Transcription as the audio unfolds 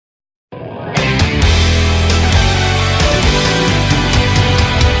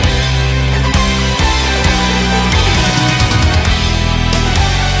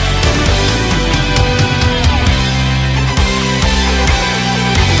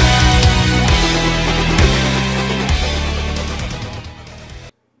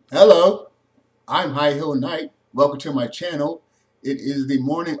I'm High Hill Knight. Welcome to my channel. It is the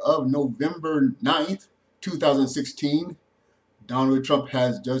morning of November 9th, 2016. Donald Trump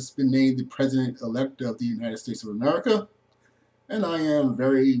has just been named the President-elect of the United States of America. And I am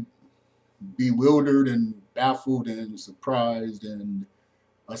very bewildered and baffled and surprised and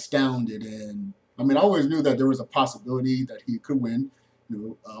astounded. And I mean, I always knew that there was a possibility that he could win.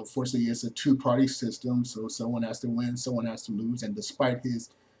 Unfortunately, it's a two-party system, so someone has to win, someone has to lose. And despite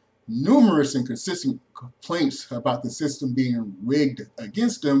his numerous and consistent complaints about the system being rigged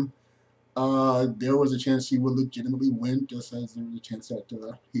against him, there was a chance he would legitimately win, just as there was a chance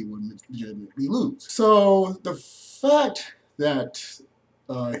that he would legitimately lose. So the fact that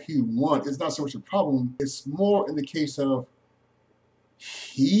he won is not so much a problem. It's more in the case of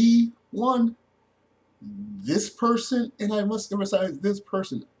he won. This person, and I must emphasize this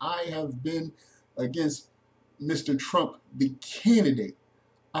person, I have been against Mr. Trump, the candidate.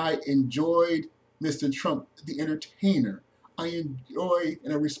 I enjoyed Mr. Trump, the entertainer. I enjoy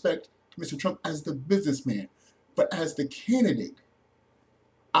and I respect Mr. Trump as the businessman. But as the candidate,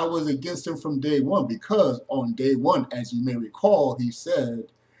 I was against him from day one because on day one, as you may recall, he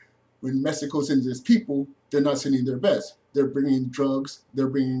said, when Mexico sends its people, they're not sending their best. They're bringing drugs, they're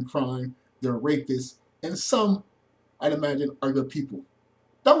bringing crime, they're rapists, and some, I'd imagine, are good people.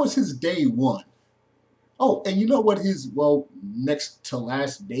 That was his day one. Oh, and you know what his, next to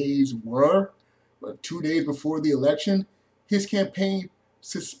last days were? 2 days before the election, his campaign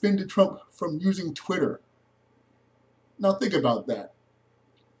suspended Trump from using Twitter. Now think about that.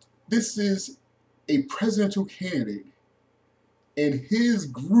 This is a presidential candidate, and his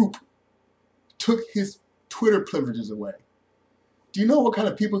group took his Twitter privileges away. Do you know what kind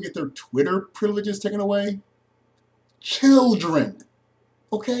of people get their Twitter privileges taken away? Children.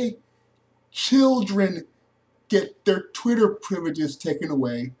 Okay? Children get their Twitter privileges taken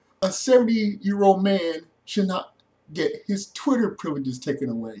away. A 70-year-old man should not get his Twitter privileges taken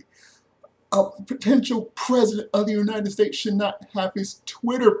away. A potential president of the United States should not have his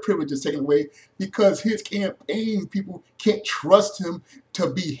Twitter privileges taken away because his campaign people can't trust him to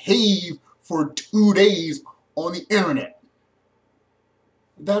behave for 2 days on the internet.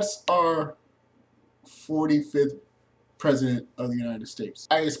 That's our 45th President of the United States.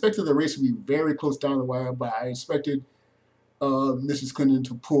 I expected the race to be very close down the wire, but I expected Mrs. Clinton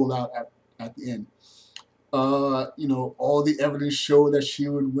to pull out at the end. All the evidence showed that she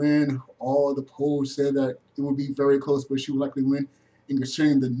would win. All the polls said that it would be very close, but she would likely win. And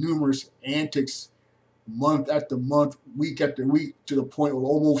considering the numerous antics month after month, week after week, to the point of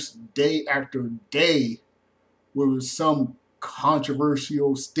almost day after day, where there was some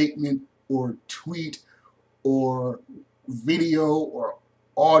controversial statement or tweet or video or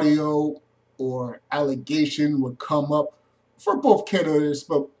audio or allegation would come up for both candidates,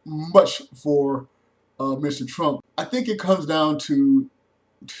 but much for Mr. Trump. I think it comes down to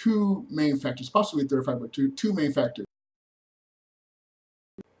two main factors, possibly a third factor, but two main factors.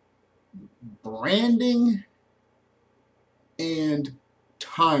 Branding and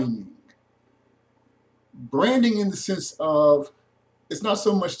timing. Branding in the sense of, it's not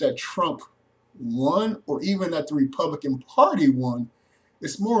so much that Trump won or even that the Republican Party won.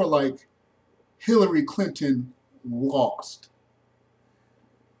 It's more like Hillary Clinton lost.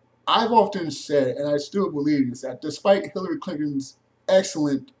 I've often said, and I still believe this, that despite Hillary Clinton's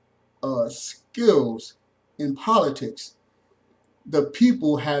excellent skills in politics, the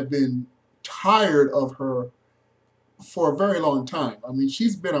people have been tired of her for a very long time. I mean,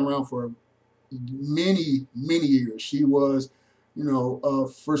 she's been around for many, many years. She was,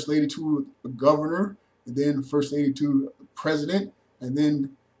 First Lady to a governor, and then First Lady to a president, and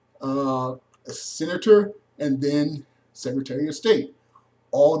then a senator, and then Secretary of State.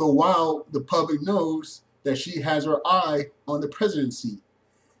 All the while, the public knows that she has her eye on the presidency.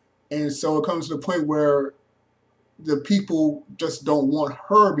 And so it comes to the point where the people just don't want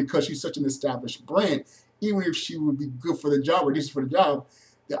her because she's such an established brand. Even if she would be good for the job or decent for the job,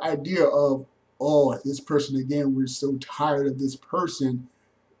 the idea of, oh, this person again, we're so tired of this person,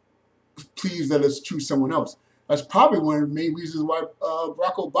 please let us choose someone else. That's probably one of the main reasons why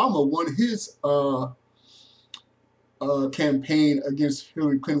Barack Obama won his campaign against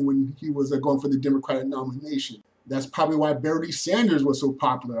Hillary Clinton when he was going for the Democratic nomination. That's probably why Bernie Sanders was so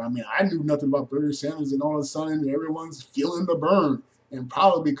popular. I mean, I knew nothing about Bernie Sanders, and all of a sudden everyone's feeling the burn. And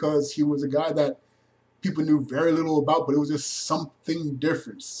probably because he was a guy that people knew very little about, but it was just something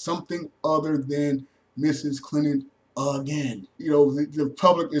different, something other than Mrs. Clinton again. The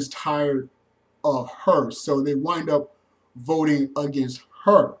public is tired of her, so they wind up voting against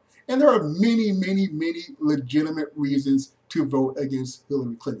her. And there are many, many, many legitimate reasons to vote against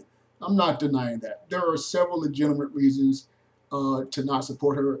Hillary Clinton. I'm not denying that. There are several legitimate reasons to not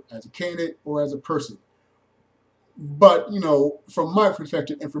support her as a candidate or as a person. But, from my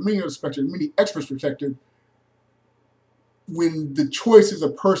perspective and from many perspective, many experts' perspective, when the choice is a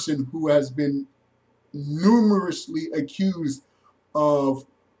person who has been numerously accused of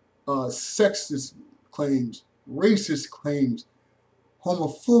sexist claims, racist claims,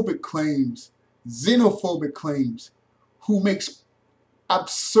 homophobic claims, xenophobic claims, who makes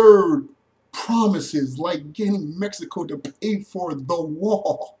absurd promises like getting Mexico to pay for the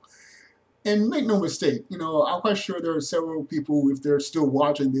wall. And make no mistake, I'm quite sure there are several people, if they're still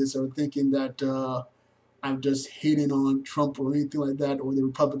watching this, are thinking that I'm just hating on Trump or anything like that, or the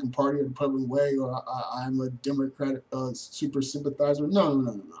Republican Party or the Republican way, or I'm a Democrat super sympathizer. No, no,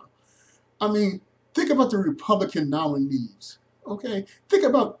 no, no, no. I mean, think about the Republican nominees, okay? Think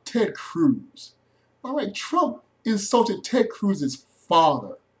about Ted Cruz. All right, Trump insulted Ted Cruz's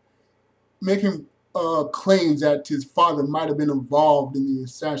father, making claims that his father might have been involved in the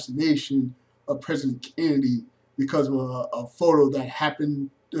assassination of President Kennedy because of a photo that happened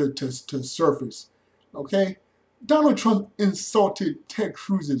to surface. Okay? Donald Trump insulted Ted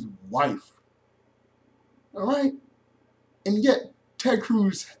Cruz's wife. All right? And yet, Ted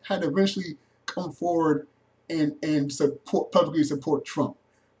Cruz had eventually come forward and publicly support Trump.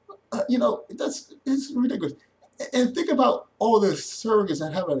 It's ridiculous. And think about all the surrogates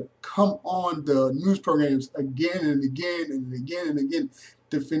that have to come on the news programs again and again and again and again,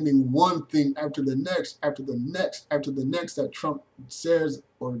 defending one thing after the next, after the next, after the next that Trump says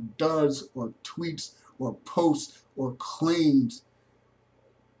or does or tweets or posts or claims.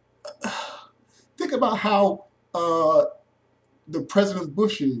 Think about how the President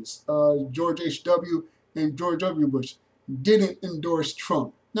Bushes, George H.W. and George W. Bush, didn't endorse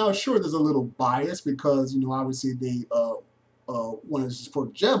Trump. Now, sure, there's a little bias because, obviously they wanted to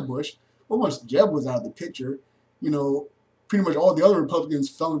support Jeb Bush. But once Jeb was out of the picture, pretty much all the other Republicans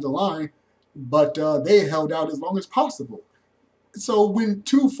fell into line, but they held out as long as possible. So when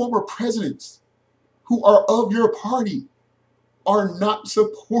two former presidents who are of your party are not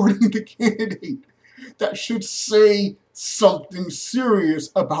supporting the candidate, that should say something serious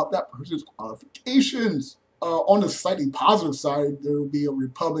about that person's qualifications. On the slightly positive side, there will be a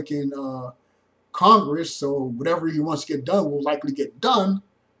Republican Congress, so whatever he wants to get done will likely get done.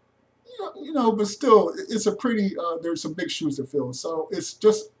 But still, it's a pretty. There's some big shoes to fill. So it's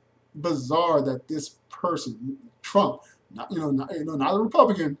just bizarre that this person, Trump, not a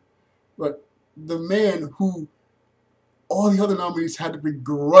Republican, but the man who all the other nominees had to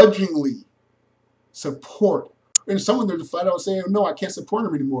begrudgingly support, and some of them flat out saying, "No, I can't support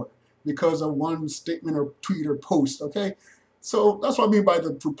him anymore." Because of one statement or tweet or post, okay? So that's what I mean by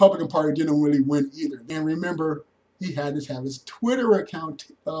the Republican Party didn't really win either. And remember, he had to have his Twitter account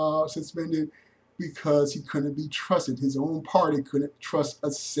suspended because he couldn't be trusted. His own party couldn't trust a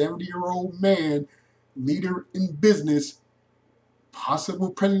 70-year-old man, leader in business, possible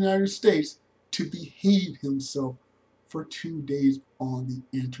president of the United States, to behave himself for 2 days on the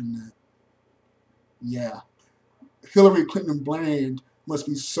internet. Yeah. Hillary Clinton brand must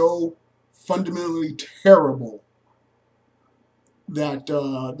be so fundamentally terrible that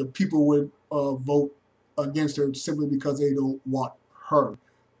the people would vote against her simply because they don't want her.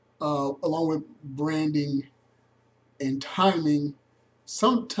 Along with branding and timing,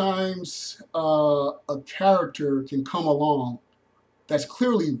 sometimes a character can come along that's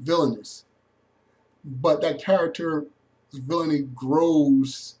clearly villainous, but that character's villainy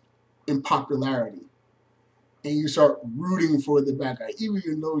grows in popularity. And you start rooting for the bad guy.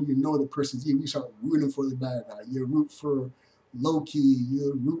 Even though you know the person's evil, you start rooting for the bad guy. You root for Loki,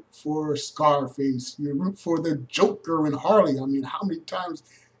 you root for Scarface, you root for the Joker and Harley. I mean, how many times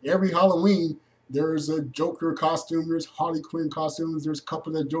every Halloween there's a Joker costume, there's Harley Quinn costumes, there's a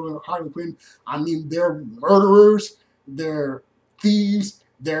couple of Joker and Harley Quinn. I mean, they're murderers, they're thieves,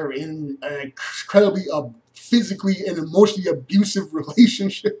 they're in an incredibly physically and emotionally abusive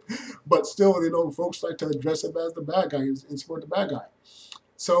relationship, but still, folks like to address him as the bad guy and support the bad guy.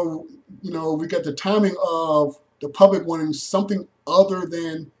 So, we got the timing of the public wanting something other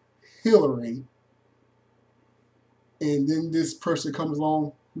than Hillary, and then this person comes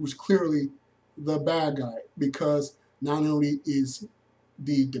along who's clearly the bad guy, because not only is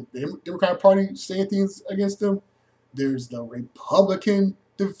the Democratic Party saying things against them, there's the Republican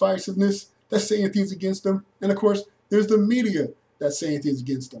divisiveness that's saying things against them. And of course, there's the media that's saying things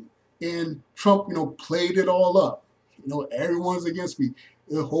against them. And Trump, played it all up. Everyone's against me.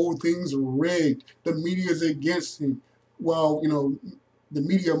 The whole thing's rigged. The media's against him. Well, the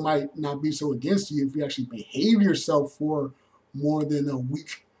media might not be so against you if you actually behave yourself for more than a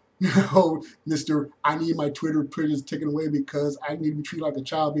week Mr. I need my Twitter privileges taken away because I need to be treated like a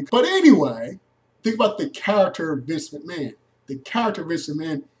child. But anyway, think about the character of Vince McMahon. The character of Vince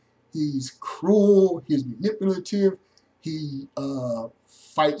McMahon, he's cruel, he's manipulative, he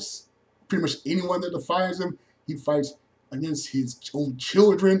fights pretty much anyone that defies him. He fights against his own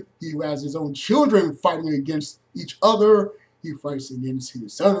children. He has his own children fighting against each other. He fights against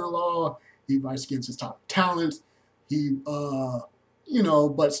his son-in-law. He fights against his top talent. He,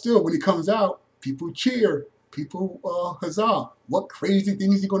 but still, when he comes out, people cheer. People huzzah. What crazy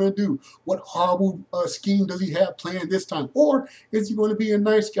thing is he going to do? What horrible scheme does he have planned this time? Or is he going to be a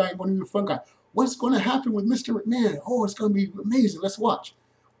nice guy, going to be a fun guy? What's going to happen with Mr. McMahon? Oh, it's going to be amazing. Let's watch.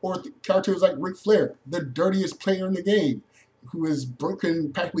 Or characters like Ric Flair, the dirtiest player in the game, who has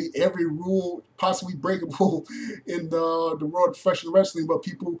broken practically every rule possibly breakable in the world of professional wrestling, but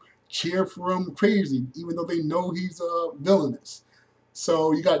people cheer for him crazy, even though they know he's villainous.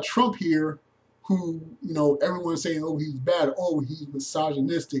 So you got Trump here, who, everyone's saying, oh, he's bad, oh, he's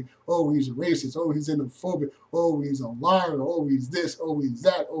misogynistic, oh, he's racist, oh, he's xenophobic, oh, he's a liar, oh, he's this, oh, he's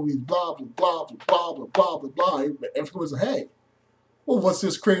that, oh, he's blah, blah, blah, blah, blah, blah, blah, blah, blah. But everyone's like, hey, well, what's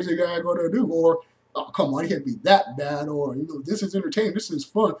this crazy guy going to do? Or, oh, come on, he can't be that bad. Or, this is entertaining, this is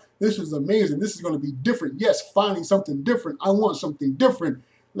fun, this is amazing, this is going to be different. Yes, finally something different. I want something different.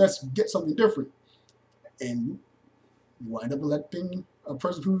 Let's get something different. And you wind up electing a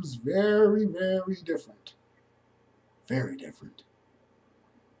person who's very, very different. Very different.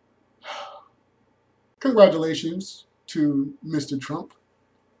 Congratulations to Mr. Trump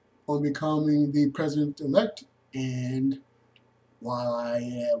on becoming the president-elect. And while I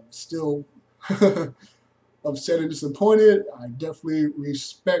am still upset and disappointed, I definitely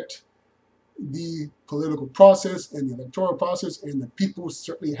respect the political process and the electoral process, and the people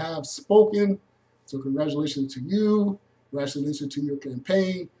certainly have spoken. So congratulations to you. Congratulations to your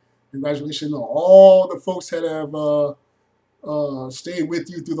campaign. Congratulations to all the folks that have stayed with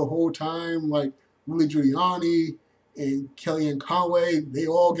you through the whole time, like Rudy Giuliani and Kellyanne Conway. They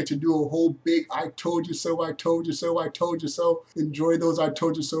all get to do a whole big I told you so, I told you so, I told you so. Enjoy those I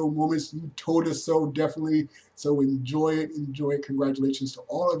told you so moments. You told us so, definitely. So enjoy it, enjoy it. Congratulations to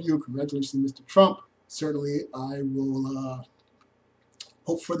all of you. Congratulations, Mr. Trump. Certainly, I will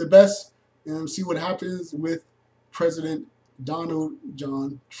hope for the best and see what happens with President Donald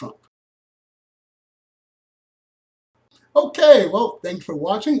John Trump. Okay, well, thank you for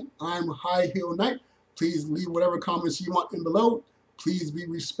watching. I'm High Heel Knight. Please leave whatever comments you want in below. Please be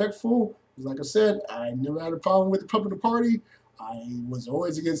respectful. Like I said, I never had a problem with the Trump of the party. I was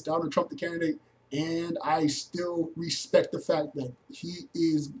always against Donald Trump, the candidate, and I still respect the fact that he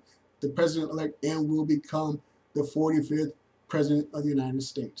is the president-elect and will become the 45th president of the United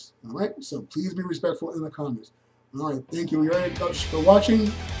States. All right, so please be respectful in the comments. All right, thank you very much for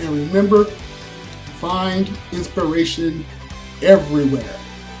watching, and remember, find inspiration everywhere.